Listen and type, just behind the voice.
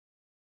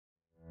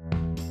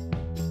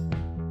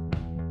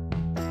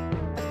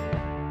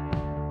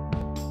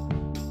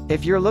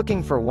If you're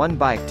looking for one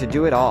bike to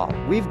do it all,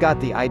 we've got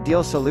the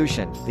ideal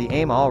solution, the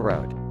AIM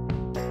Allroad.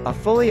 A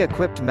fully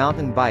equipped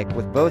mountain bike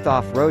with both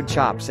off-road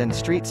chops and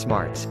street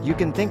smarts, you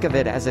can think of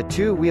it as a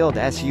two-wheeled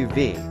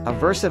SUV, a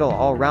versatile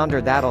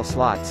all-rounder that'll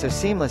slot so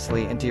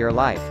seamlessly into your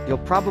life, you'll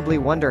probably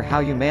wonder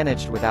how you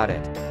managed without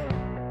it.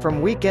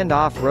 From weekend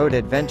off-road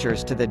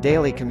adventures to the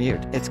daily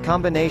commute, its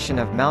combination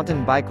of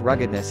mountain bike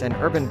ruggedness and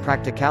urban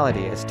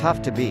practicality is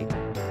tough to beat.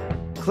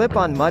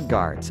 Clip-on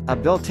mudguards, a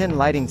built-in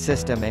lighting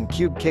system and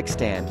cube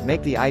kickstand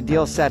make the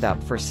ideal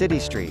setup for city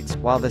streets,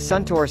 while the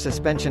Suntour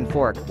suspension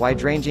fork,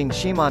 wide-ranging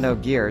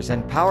Shimano gears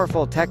and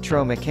powerful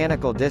Tektro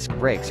mechanical disc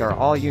brakes are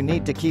all you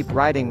need to keep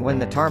riding when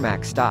the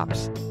tarmac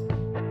stops.